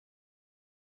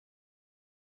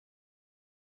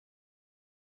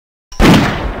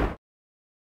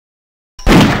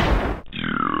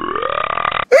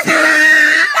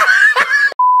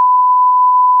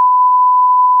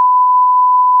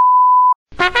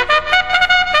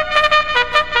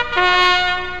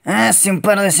Hace un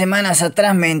par de semanas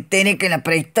atrás me enteré que la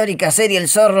prehistórica serie El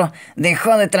Zorro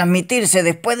dejó de transmitirse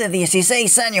después de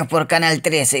 16 años por Canal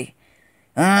 13.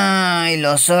 Ay,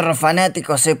 los zorros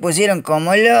fanáticos se pusieron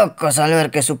como locos al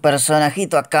ver que su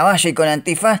personajito a caballo y con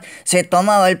antifaz se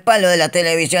tomaba el palo de la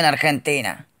televisión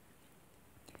argentina.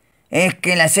 Es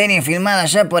que la serie, filmada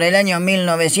ya por el año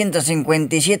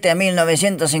 1957 a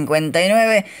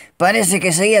 1959, parece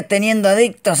que seguía teniendo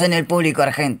adictos en el público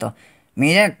argento.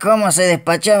 Mirá cómo se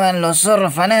despachaban los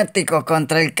zorros fanáticos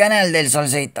contra el canal del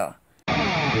Solcito.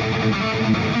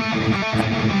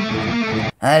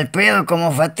 Al pedo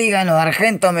como fatigan los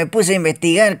argentos me puse a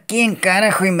investigar quién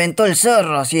carajo inventó el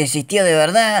zorro, si existió de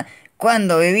verdad,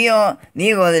 cuándo vivió,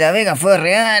 Diego de la Vega fue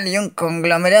real y un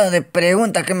conglomerado de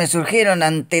preguntas que me surgieron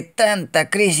ante tanta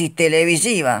crisis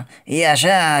televisiva. Y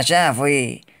allá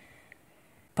fui.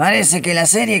 Parece que la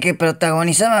serie que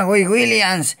protagonizaba Guy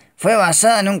Williams fue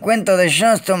basada en un cuento de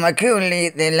Johnston McCulley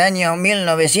del año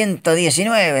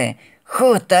 1919,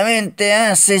 justamente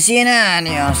hace 100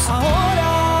 años.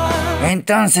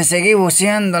 Entonces seguí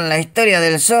buceando en la historia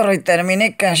del zorro y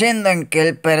terminé cayendo en que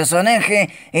el personaje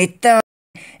estaba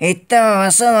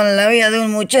basado en la vida de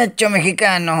un muchacho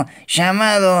mexicano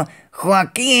llamado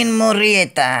Joaquín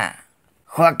Murrieta.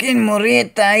 Joaquín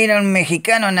Murrieta era un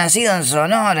mexicano nacido en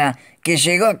Sonora que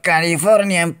llegó a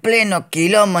California en pleno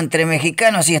quilombo entre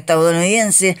mexicanos y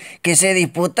estadounidenses que se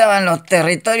disputaban los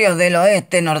territorios del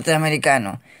oeste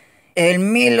norteamericano.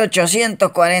 En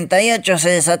 1848 se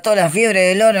desató la fiebre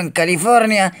del oro en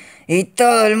California y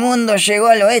todo el mundo llegó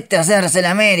al oeste a hacerse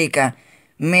la América.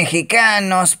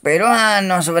 Mexicanos,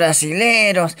 peruanos,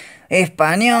 brasileros,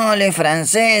 españoles,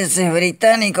 franceses,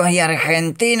 británicos y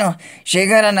argentinos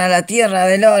llegaron a la tierra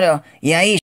del oro y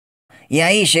ahí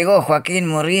llegó Joaquín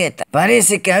Murrieta.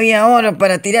 Parece que había oro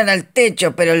para tirar al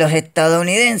techo, pero los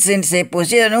estadounidenses se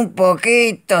pusieron un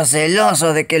poquito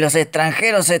celosos de que los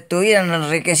extranjeros se estuvieran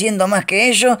enriqueciendo más que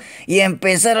ellos y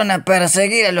empezaron a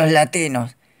perseguir a los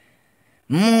latinos.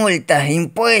 Multas,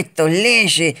 impuestos,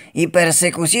 leyes y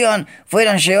persecución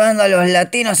fueron llevando a los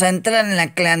latinos a entrar en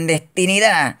la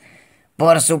clandestinidad.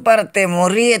 Por su parte,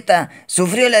 Murrieta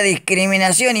sufrió la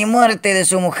discriminación y muerte de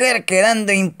su mujer,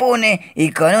 quedando impune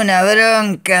y con una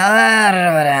bronca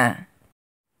bárbara.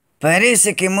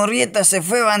 Parece que Murrieta se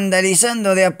fue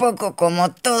vandalizando de a poco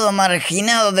como todo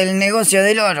marginado del negocio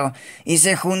del oro y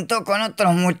se juntó con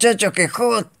otros muchachos que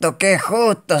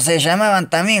justo se llamaban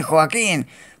también Joaquín,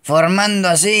 formando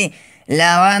así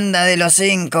la banda de los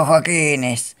 5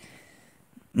 Joaquines.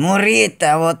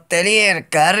 Murrieta, Botelier,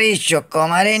 Carrillo,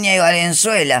 Comareña y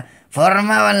Valenzuela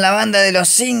formaban la banda de los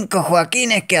 5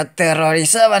 Joaquines que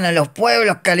aterrorizaban a los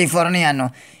pueblos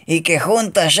californianos y que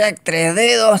junto a Jack Tres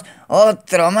Dedos,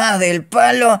 otro más del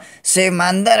palo, se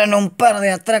mandaron un par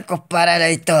de atracos para la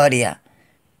historia.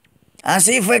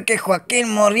 Así fue que Joaquín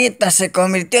Murrieta se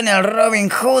convirtió en el Robin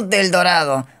Hood del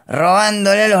Dorado,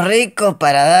 robándole a los ricos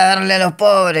para darle a los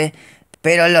pobres.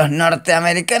 Pero los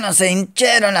norteamericanos se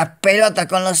hincharon las pelotas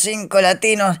con los 5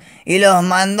 latinos y los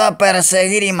mandó a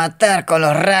perseguir y matar con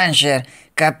los Rangers,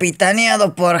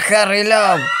 capitaneados por Harry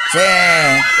Love,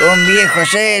 sí, un viejo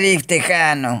sheriff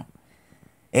tejano.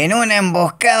 En una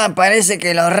emboscada parece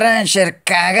que los Rangers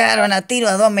cagaron a tiro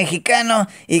a 2 mexicanos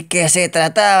y que se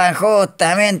trataban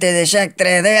justamente de Jack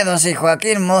Tres Dedos y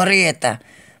Joaquín Murrieta.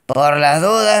 Por las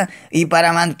dudas, y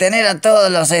para mantener a todos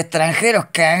los extranjeros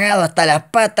cagados hasta las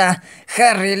patas,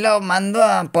 Harry Love mandó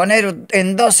a poner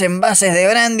en 2 envases de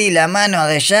brandy la mano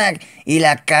de Jack y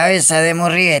la cabeza de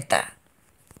Murrieta.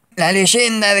 La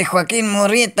leyenda de Joaquín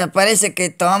Murrieta parece que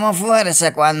tomó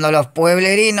fuerza cuando los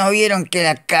pueblerinos vieron que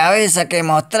la cabeza que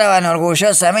mostraban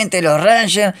orgullosamente los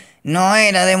Rangers no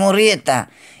era de Murrieta,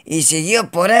 y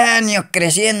siguió por años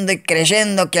creciendo y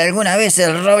creyendo que alguna vez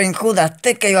el Robin Hood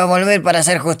azteca iba a volver para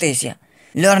hacer justicia.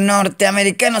 Los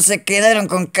norteamericanos se quedaron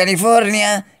con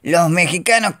California, los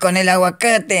mexicanos con el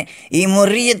aguacate y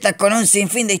Murrieta con un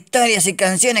sinfín de historias y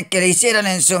canciones que le hicieron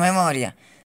en su memoria.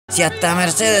 Si hasta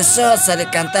Mercedes Sosa le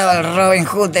cantaba el Robin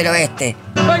Hood del oeste.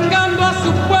 Vengando a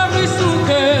su pueblo y su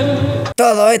gente.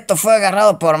 Todo esto fue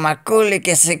agarrado por Macaulay,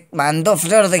 que se mandó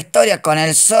flor de historia con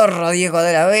el Zorro, Diego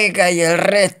de la Vega y el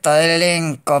resto del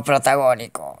elenco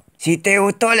protagónico. Si te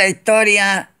gustó la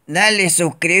historia, dale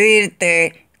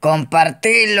suscribirte,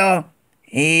 compartilo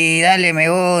y dale me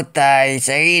gusta y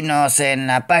seguinos en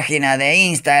la página de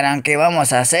Instagram que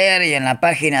vamos a hacer y en la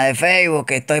página de Facebook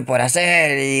que estoy por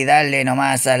hacer y dale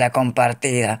nomás a la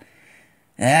compartida.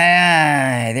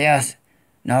 Ay, Dios,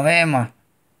 nos vemos.